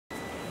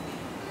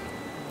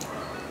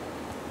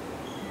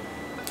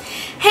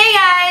Hey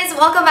guys!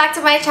 Welcome back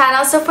to my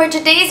channel. So for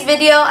today's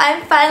video,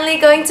 I'm finally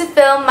going to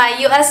film my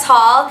US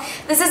haul.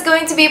 This is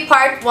going to be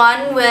part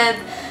 1 with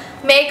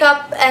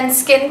makeup and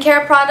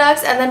skincare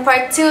products, and then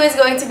part 2 is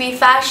going to be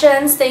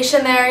fashion,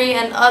 stationery,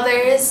 and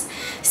others.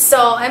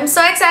 So I'm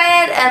so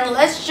excited, and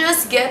let's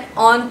just get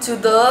on to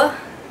the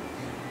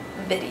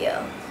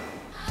video.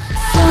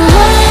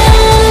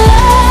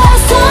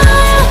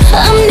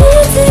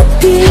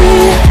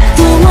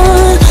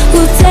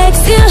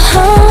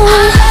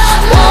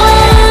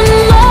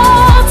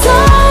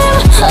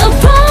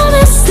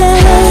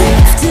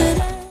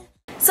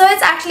 So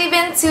it's actually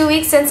been 2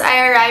 weeks since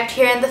I arrived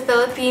here in the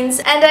Philippines,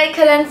 and I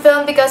couldn't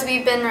film because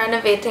we've been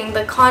renovating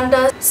the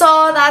condo.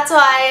 So that's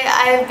why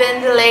I've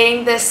been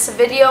delaying this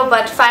video,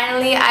 but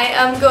finally I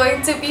am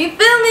going to be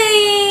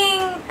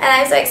filming! And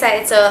I'm so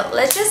excited. So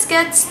let's just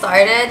get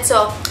started.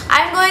 So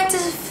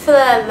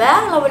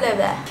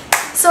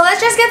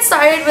let's just get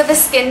started with the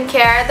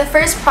skincare. The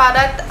first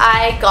product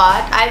I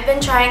got, I've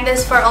been trying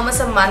this for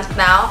almost a month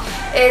now,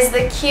 is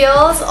the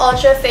e.l.f.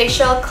 Ultra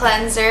Facial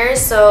Cleanser.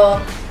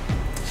 So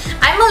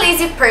I'm a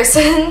lazy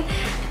person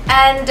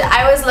and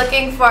I was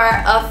looking for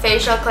a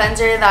facial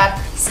cleanser that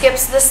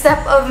skips the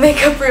step of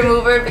makeup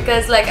remover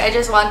because I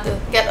just want to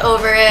get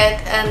over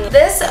it, and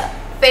this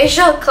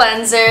facial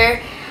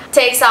cleanser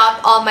takes out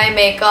all my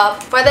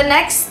makeup. For the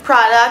next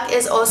product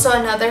is also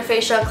another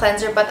facial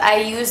cleanser, but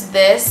I use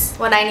this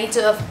when I need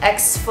to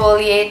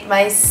exfoliate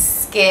my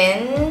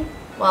skin,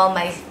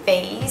 my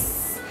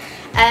face.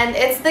 And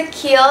it's the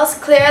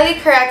e.l.f. Clearly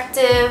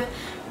Corrective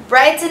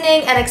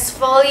Brightening and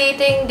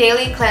Exfoliating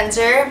Daily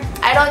Cleanser.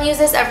 I don't use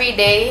this every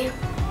day,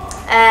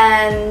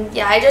 and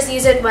yeah, I just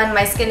use it when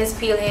my skin is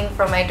peeling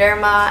from my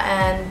derma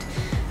and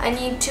I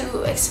need to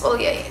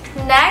exfoliate.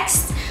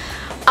 Next,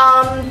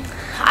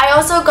 I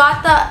also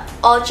got the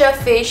Ultra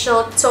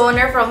Facial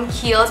Toner from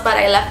e.l.f., but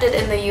I left it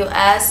in the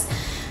US.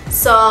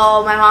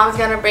 So my mom's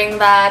gonna bring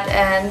that,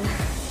 and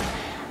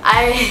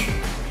I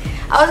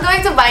was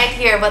going to buy it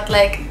here, but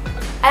I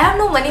have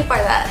no money for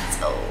that,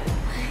 so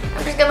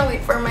I'm just gonna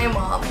wait for my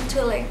mom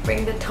to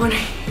bring the toner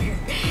here.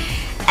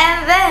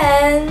 And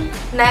then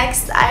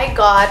next I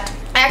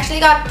actually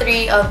got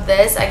 3 of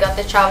this. I got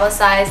the travel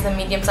size, the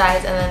medium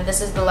size, and then this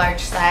is the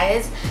large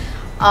size.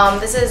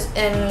 This is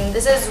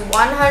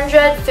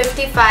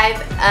 155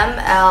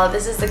 ml.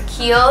 This is the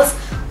e.l.f.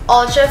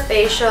 Ultra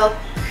Facial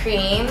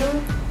Cream.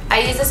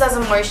 I use this as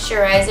a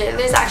moisturizer.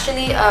 There's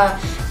actually a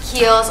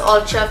e.l.f.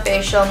 Ultra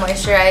Facial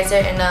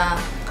Moisturizer in a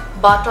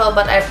bottle,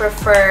 but I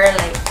prefer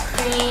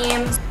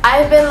creams.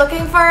 I've been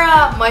looking for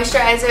a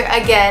moisturizer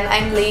again.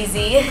 I'm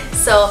lazy,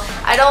 so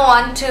I don't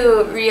want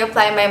to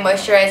reapply my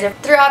moisturizer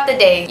throughout the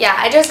day. Yeah,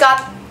 I just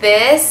got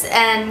this,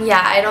 and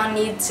yeah, I don't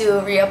need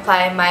to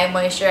reapply my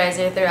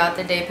moisturizer throughout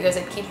the day because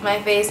it keeps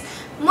my face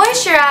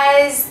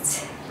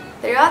moisturized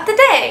throughout the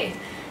day.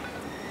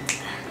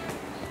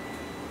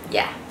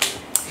 Yeah.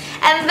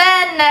 And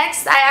then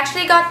next, I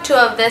actually got 2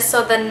 of this.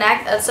 So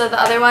the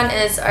other one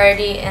is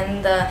already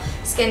in the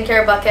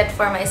skincare bucket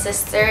for my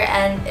sister,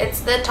 and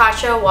it's the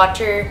Tatcha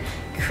Water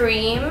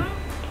Cream.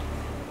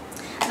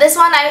 This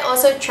one I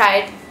also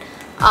tried,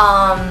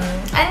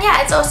 and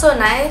yeah, it's also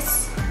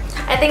nice.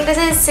 I think this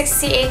is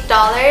 $68.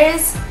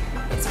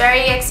 It's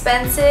very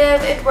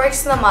expensive. It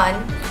works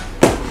naman.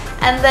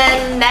 And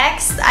then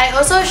next, I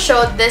also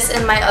showed this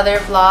in my other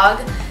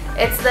vlog.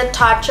 It's the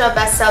Tatcha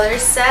Bestseller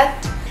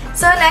Set.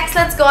 So next,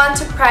 let's go on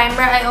to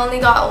primer. I only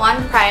got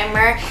 1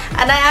 primer,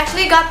 and I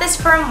actually got this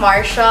from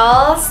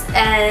Marshalls.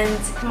 And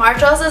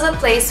Marshalls is a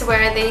place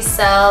where they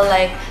sell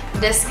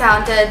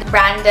discounted,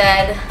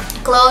 branded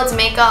clothes,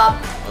 makeup,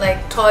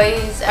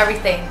 toys,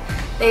 everything.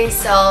 They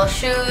sell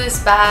shoes,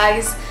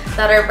 bags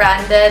that are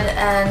branded,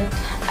 and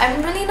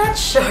I'm really not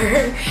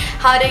sure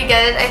how they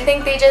get it. I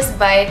think they just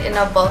buy it in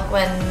a bulk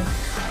when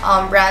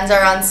brands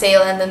are on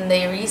sale, and then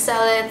they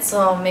resell it,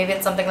 so maybe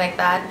it's something like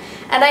that.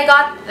 And I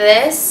got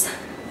this.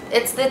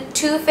 It's the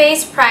Too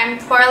Faced Prime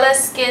Poreless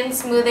Skin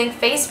Smoothing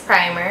Face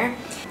Primer.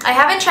 I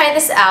haven't tried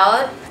this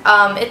out.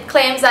 It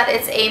claims that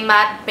it's a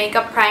matte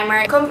makeup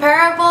primer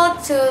comparable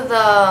to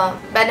the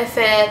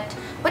Benefit,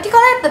 what do you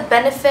call it? The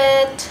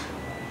Benefit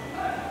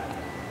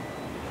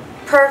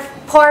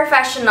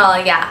Professional,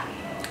 yeah.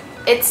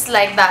 It's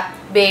like that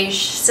beige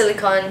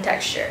silicone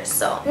texture.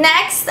 So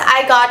next,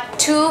 I got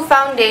 2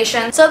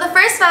 foundations. So the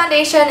first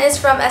foundation is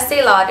from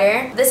Estee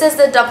Lauder. This is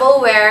the Double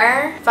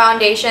Wear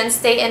Foundation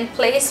Stay in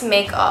Place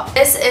Makeup.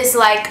 This is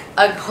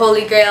a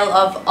holy grail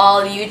of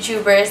all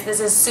YouTubers.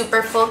 This is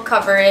super full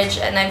coverage,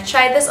 and I've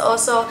tried this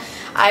also.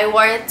 I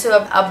wore it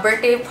to a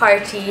birthday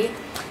party,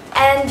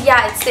 and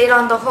yeah, it stayed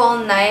on the whole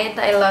night.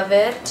 I love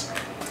it.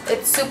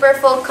 It's super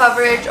full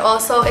coverage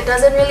also. It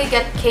doesn't really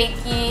get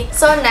cakey.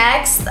 So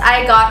next,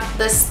 I got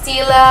the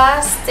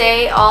Stila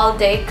Stay All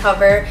Day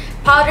Cover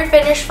Powder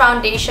Finish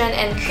Foundation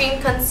and Cream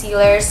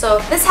Concealer. So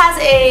this has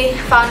a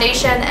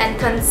foundation and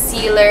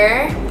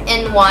concealer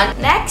in one.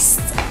 Next,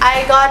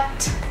 I got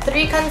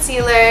 3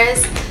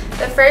 concealers.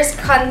 The first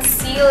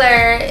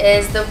concealer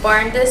is the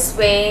Born This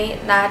Way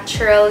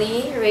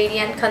Naturally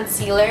Radiant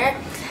Concealer.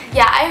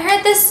 Yeah, I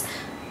heard this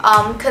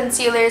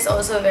Concealer is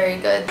also very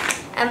good.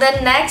 And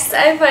then next,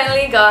 I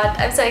finally got,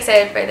 I'm so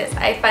excited for this,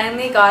 I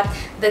finally got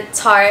the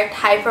Tarte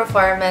High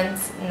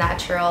Performance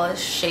Natural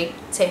Shape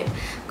Tape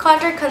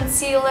Contour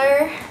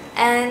Concealer,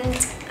 and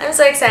I'm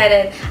so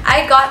excited.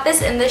 I got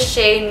this in the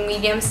shade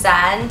Medium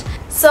Sand.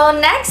 So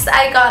next,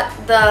 I got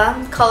the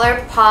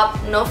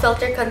ColourPop No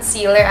Filter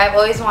Concealer. I've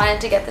always wanted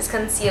to get this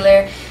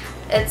concealer.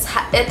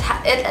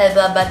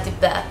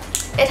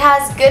 It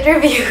has good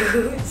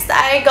reviews.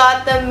 I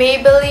got the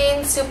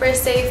Maybelline Super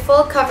Stay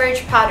Full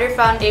Coverage Powder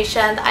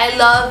Foundation. I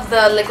love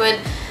the liquid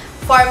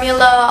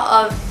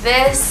formula of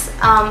this.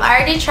 I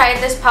already tried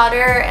this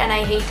powder and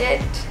I hate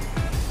it.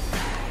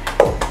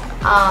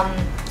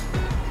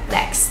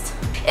 Next.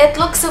 It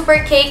looks super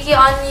cakey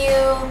on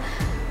you.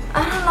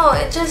 I don't know,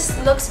 it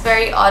just looks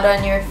very odd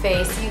on your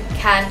face. You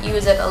can't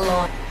use it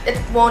alone. It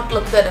won't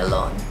look good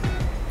alone.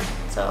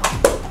 So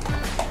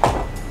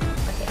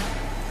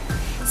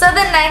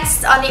the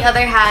next, on the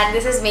other hand,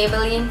 this is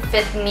Maybelline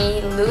Fit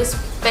Me Loose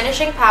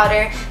Finishing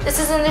Powder. This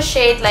is in the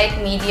shade Light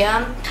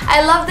Medium.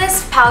 I love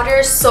this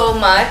powder so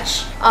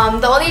much.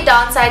 The only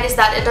downside is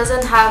that it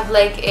doesn't have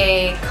like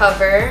a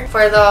cover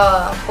for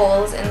the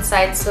holes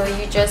inside, so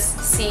you just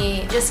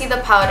see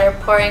the powder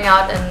pouring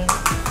out, and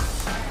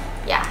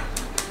yeah.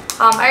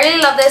 I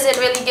really love this. It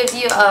really gives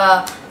you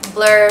a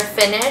blur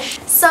finish.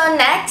 So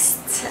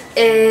next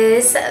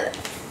is,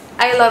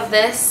 I love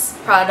this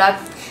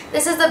product.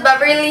 This is the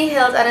Beverly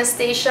Hills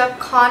Anastasia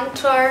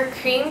Contour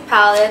Cream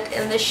Palette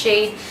in the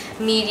shade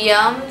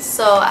Medium.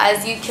 So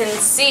as you can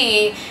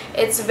see,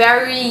 it's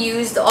very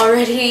used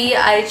already.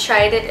 I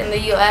tried it in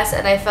the US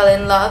and I fell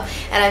in love,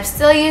 and I'm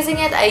still using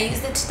it. I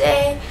used it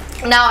today.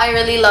 Now I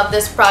really love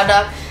this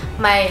product.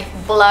 My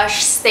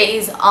blush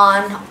stays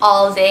on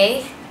all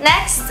day.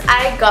 Next,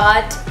 I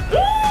got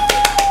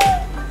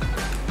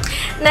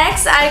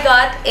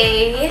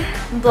a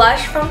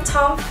blush from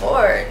Tom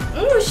Ford.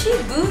 Ooh, she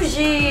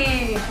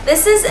bougie.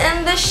 This is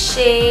in the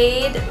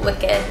shade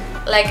Wicked.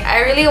 Like,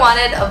 I really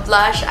wanted a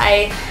blush.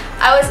 I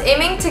was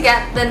aiming to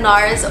get the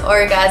NARS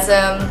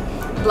Orgasm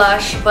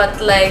blush,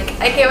 but like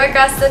I came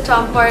across the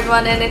Tom Ford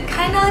one and it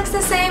kind of looks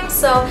the same,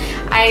 so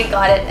I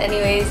got it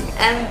anyways.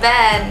 And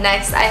then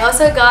next, I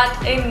also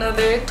got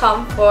another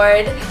Tom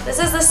Ford. This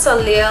is the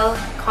Soleil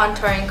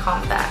Contouring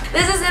Compact.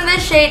 This is in the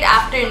shade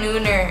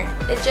Afternooner.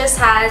 It just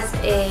has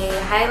a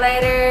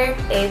highlighter,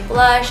 a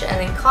blush,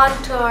 and a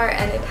contour,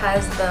 and it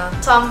has the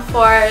Tom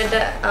Ford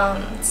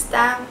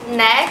stamp.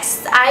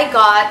 Next, I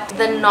got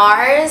the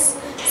NARS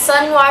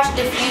Sun Wash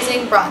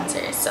Diffusing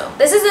Bronzer. So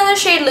this is in the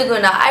shade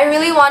Laguna. I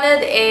really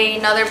wanted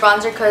another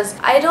bronzer because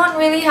I don't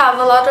really have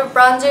a lot of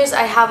bronzers.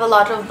 I have a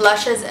lot of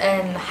blushes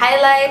and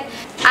highlight.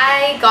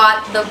 I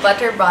got the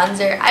Butter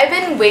Bronzer. I've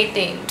been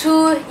waiting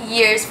 2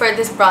 years for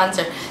this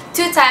bronzer.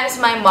 2 times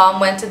my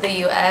mom went to the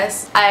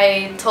US.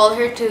 I told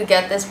her to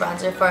get this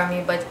bronzer for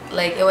me, but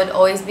like it would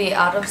always be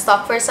out of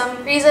stock for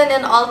some reason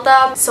in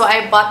Ulta. So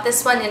I bought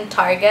this one in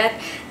Target,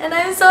 and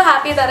I'm so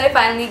happy that I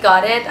finally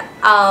got it.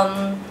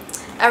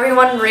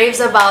 Everyone raves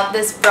about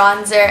this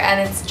bronzer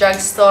and its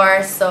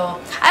drugstore, so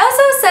I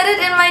also said it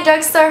in my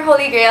drugstore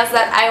Holy Grails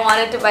that I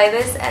wanted to buy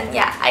this, and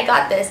yeah, I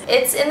got this.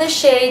 It's in the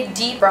shade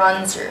Deep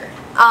Bronzer.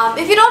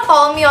 If you don't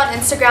follow me on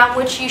Instagram,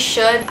 which you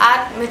should,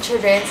 at Mich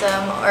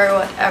Adraincem or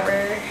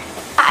whatever,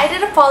 I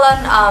did a poll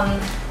on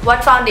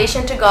what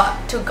foundation to got.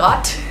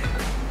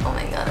 Oh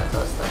my god, I'm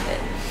so stupid.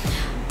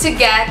 To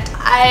get,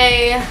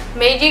 I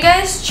made you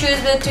guys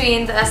choose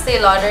between the Estee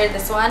Lauder,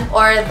 this one,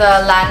 or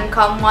the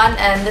Lancome one,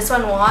 and this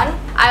one won.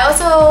 I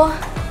also,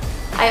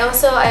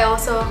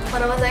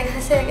 what was I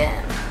gonna say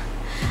again?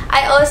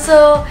 I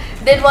also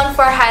did one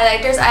for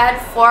highlighters. I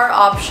had 4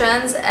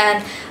 options,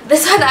 and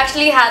this one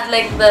actually had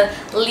like the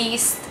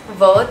least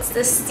votes. The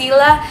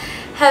Stila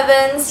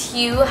Heaven's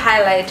Hue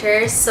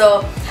highlighter.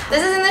 So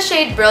this is in the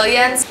shade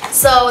Brilliance.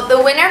 So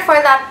the winner for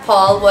that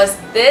poll was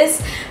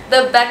this,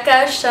 the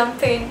Becca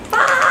Champagne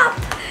Pop.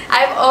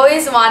 I've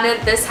always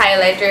wanted this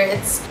highlighter.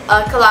 It's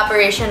a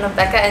collaboration of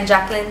Becca and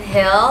Jaclyn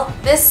Hill.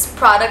 This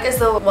product is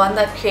the one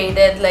that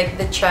created like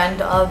the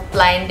trend of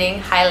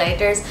blinding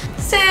highlighters.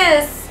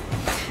 Sis,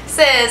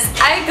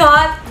 I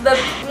got the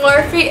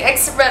Morphe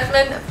X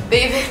Bretman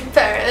Baby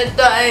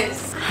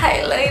Paradise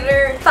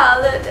highlighter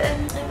palette,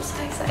 and I'm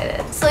so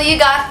excited. So you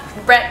got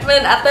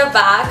Bretman at the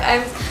back.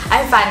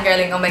 I'm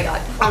fangirling. Oh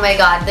my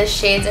god, the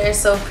shades are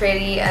so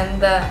pretty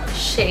and the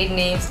shade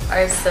names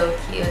are so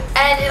cute.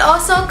 And it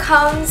also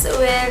comes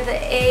with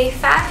a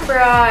fan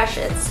brush.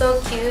 It's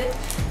so cute.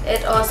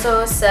 It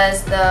also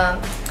says the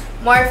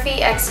Morphe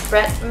X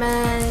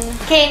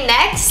Bretman. Okay,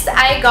 next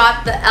I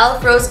got the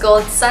e.l.f. Rose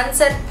Gold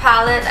Sunset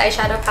Palette,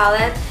 eyeshadow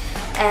palette,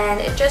 and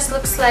it just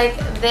looks like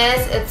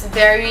this. It's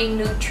very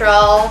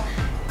neutral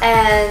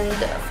and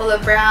full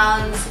of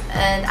browns,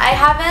 and I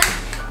haven't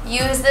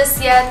used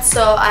this yet,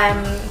 so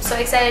I'm so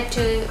excited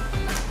to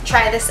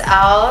try this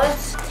out.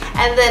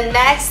 And then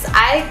next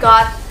I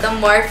got the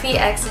Morphe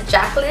X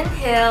Jaclyn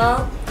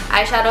Hill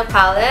eyeshadow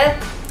palette.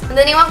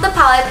 The name of the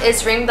palette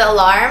is Ring the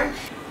Alarm.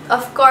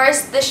 Of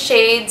course, the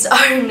shades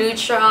are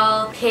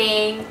neutral,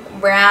 pink,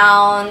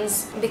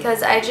 browns,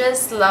 because I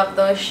just love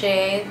those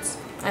shades.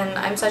 And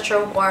I'm such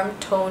a warm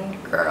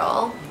toned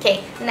girl.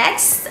 Okay,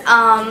 next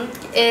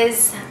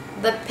is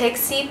the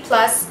Pixie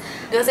Plus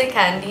Dose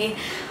Candy.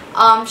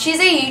 She's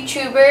a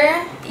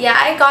YouTuber. Yeah,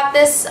 I got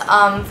this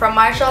from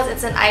Marshalls.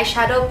 It's an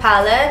eyeshadow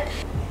palette.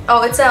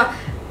 Oh, it's a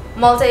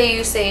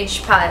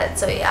multi-usage palette,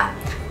 so yeah.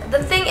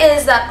 The thing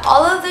is that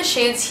all of the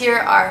shades here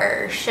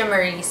are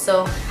shimmery,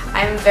 so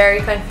I'm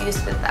very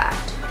confused with that.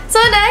 So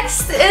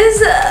next is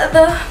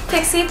the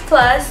Pixie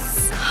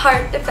Plus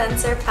Heart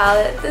Defensor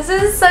palette. This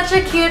is such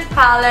a cute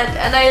palette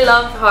and I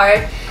love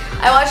Heart.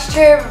 I watched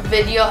her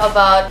video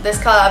about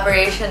this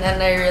collaboration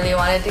and I really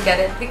wanted to get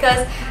it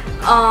because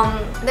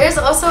there's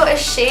also a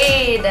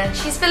shade.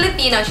 She's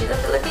Filipino. She's a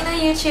Filipino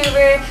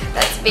YouTuber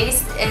that's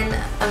based in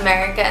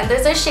America, and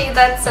there's a shade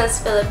that says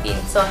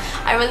Philippines, so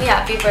I'm really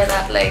happy for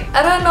that. Like,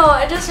 I don't know,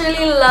 I just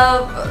really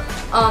love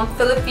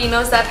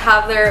Filipinos that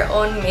have their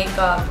own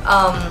makeup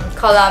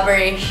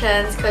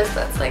collaborations, because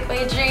that's like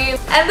my dream.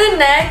 And the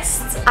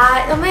next,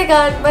 oh my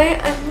god,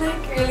 I'm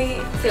like really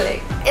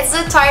feeling. It's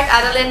the Tarte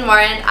Adeline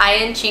Morin Eye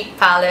and Cheek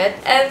palette,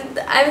 and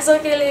I'm so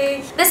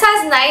kilig. This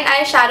has 9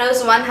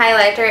 eyeshadows, 1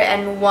 highlighter,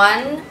 and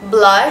 1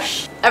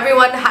 blush.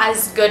 Everyone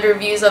has good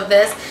reviews of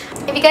this.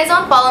 If you guys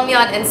don't follow me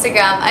on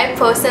Instagram, I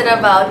posted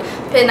about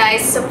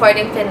Pinays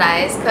supporting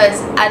Pinays, because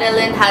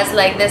Adeline has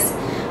like this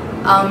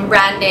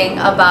branding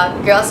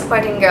about girls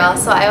supporting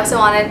girls. So I also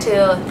wanted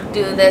to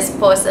do this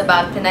post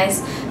about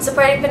Pinays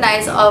supporting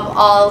Pinays of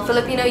all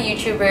Filipino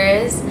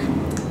YouTubers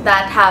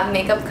that have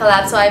makeup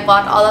collabs. So I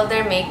bought all of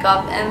their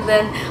makeup, and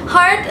then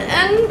Heart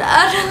and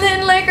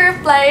Adeline like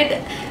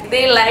replied,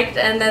 they liked,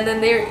 and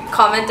then they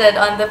commented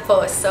on the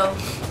post. So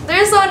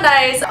they're so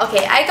nice.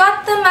 Okay, I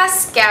got the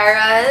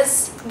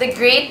mascaras, the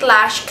Great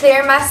Lash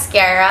Clear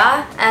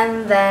Mascara,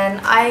 and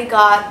then I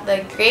got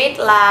the Great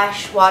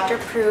Lash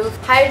Waterproof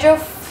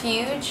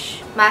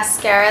Hydrofuge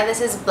Mascara.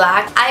 This is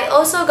black. I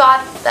also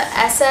got the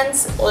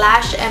Essence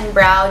Lash and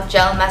Brow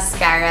Gel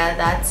Mascara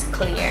that's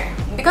clear.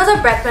 Because of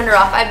Bretman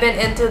Roth, I've been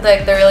into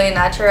like the really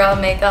natural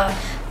makeup.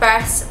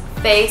 First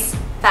Face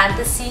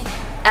Fantasy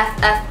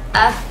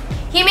FFF.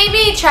 He made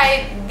me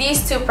try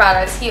these 2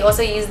 products. He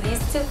also used these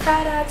 2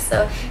 products.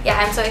 So yeah,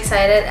 I'm so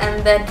excited.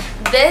 And then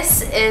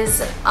this is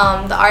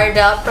the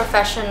Ardell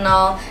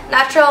Professional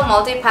Natural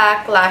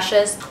Multi-Pack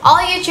Lashes. All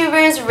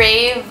YouTubers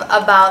rave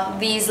about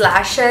these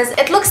lashes.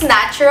 It looks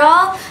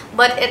natural,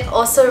 but it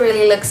also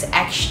really looks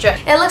extra.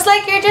 It looks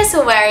like you're just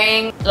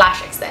wearing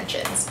lash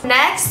extensions.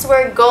 Next,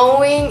 we're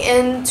going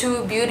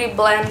into beauty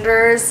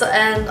blenders,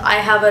 and I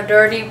have a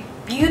dirty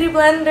beauty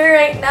blender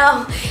right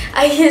now.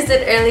 I used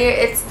it earlier.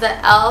 It's the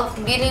e.l.f.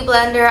 beauty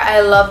blender. I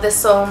love this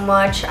so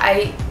much.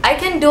 I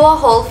can do a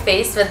whole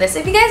face with this.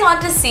 If you guys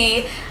want to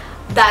see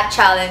that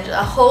challenge,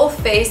 a whole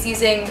face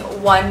using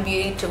one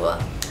beauty tool,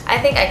 I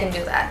think I can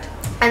do that.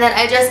 And then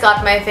I just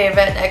got my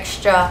favorite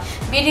extra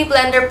Beauty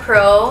Blender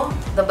Pro,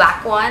 the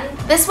black one.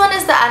 This one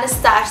is the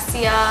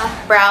Anastasia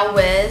Brow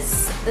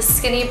Wiz, the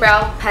Skinny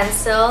Brow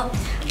Pencil.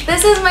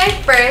 This is my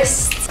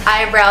first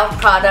eyebrow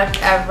product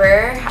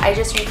ever. I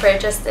just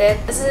repurchased it.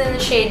 This is in the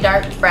shade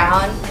dark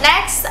brown.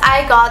 Next,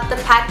 I got the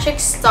Patrick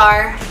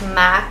Star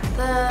MAC,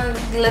 the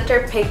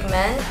glitter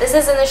pigment. This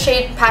is in the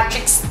shade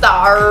Patrick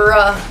Star.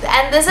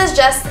 And this is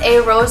just a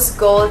rose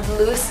gold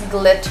loose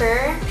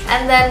glitter.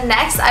 And then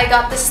next, I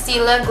got the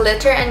Stila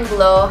Glitter and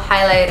Glow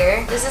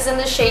highlighter. This is in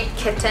the shade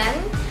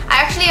Kitten. I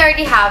actually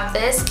already have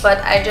this, but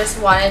I just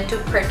wanted to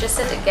purchase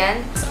it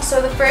again. So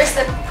the first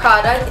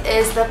product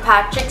is the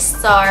Patrick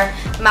Star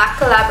MAC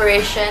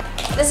collaboration.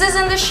 This is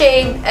in the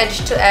shade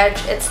Edge to Edge.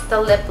 It's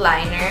the lip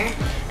liner,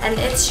 and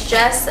it's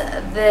just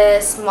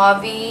this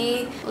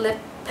mauvey lip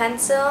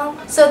pencil.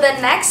 So the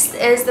next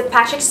is the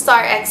Patrick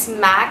Star X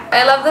MAC.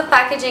 I love the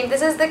packaging.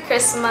 This is the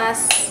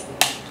Christmas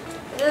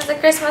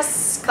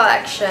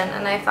collection,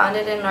 and I found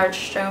it in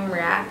Nordstrom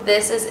Rack.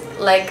 This is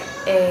like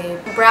a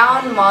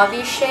brown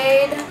mauvey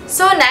shade.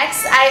 So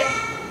next I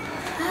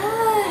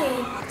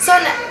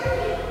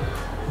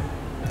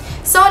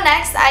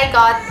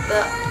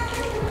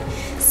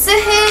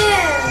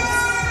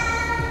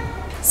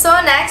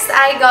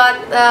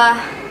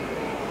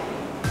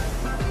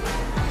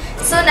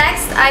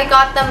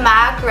got the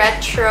MAC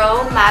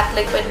Retro Matte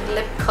Liquid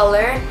Lip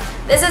Color.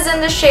 This is in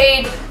the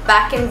shade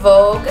Back in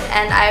Vogue,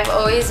 and I've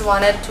always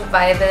wanted to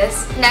buy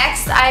this.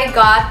 Next, I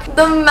got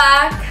the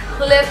MAC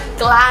Lip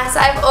Glass.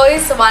 I've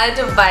always wanted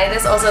to buy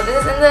this also. This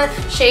is in the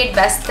shade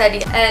Best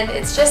Teddy, and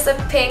it's just a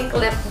pink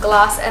lip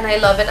gloss, and I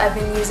love it. I've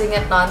been using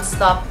it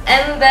non-stop.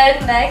 And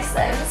then next,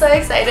 I'm so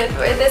excited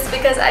for this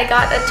because I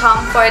got a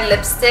Tom Ford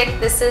lipstick.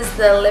 This is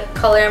the Lip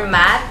Color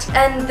Matte,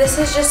 and this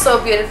is just so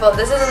beautiful.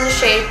 This is in the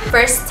shade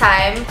First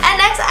Time. And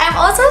next, I'm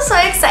also so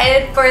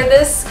excited for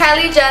this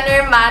Kylie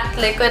Jenner Matte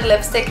Liquid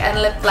Lipstick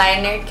and Lip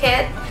Liner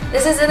Kit.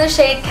 This is in the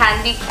shade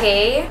Candy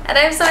K, and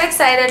I'm so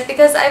excited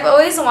because I've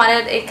always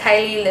wanted a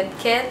Kylie lip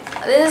kit.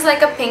 This is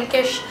like a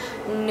pinkish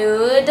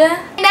nude.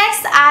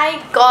 Next,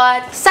 I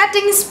got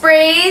setting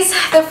sprays.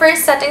 The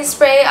first setting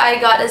spray I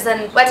got is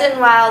the Wet n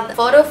Wild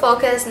Photo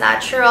Focus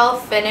Natural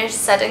Finish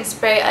Setting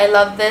Spray. I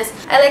love this.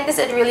 I like this.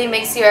 It really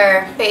makes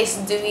your face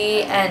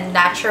dewy and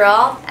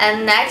natural.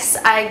 And next,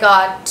 I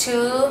got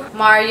two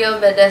Mario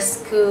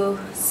Badescu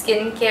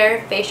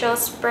skincare facial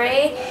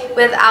spray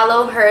with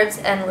aloe herbs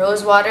and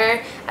rose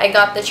water. I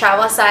got the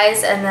travel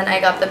size and then I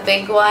got the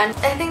big one.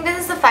 I think this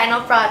is the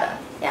final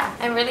product. Yeah,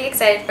 I'm really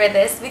excited for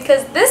this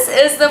because this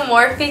is the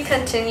Morphe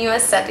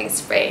Continuous Setting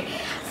Spray.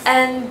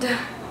 And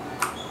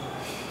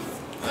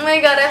oh my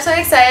god, I'm so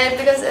excited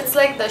because it's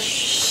like the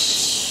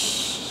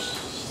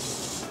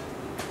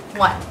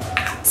one.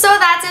 So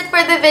that's it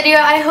for the video.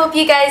 I hope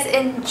you guys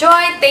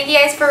enjoyed. Thank you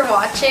guys for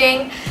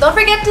watching. Don't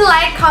forget to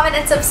like, comment,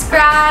 and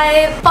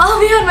subscribe. Follow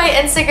me on my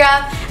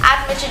Instagram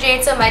at Mich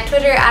Adraincem, my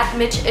Twitter at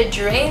Mich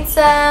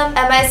Adraincem,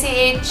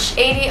 MICH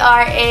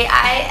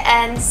ADRAINCEM,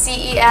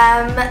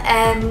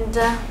 and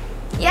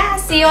yeah,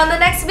 see you on the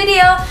next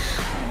video.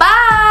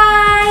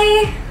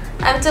 Bye!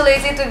 I'm too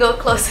lazy to go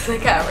close to the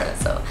camera,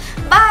 so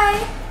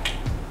bye!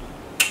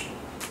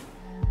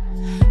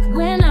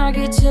 When I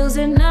get chills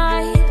at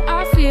night,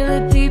 I feel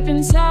it deep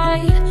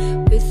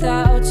inside.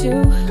 Without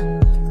you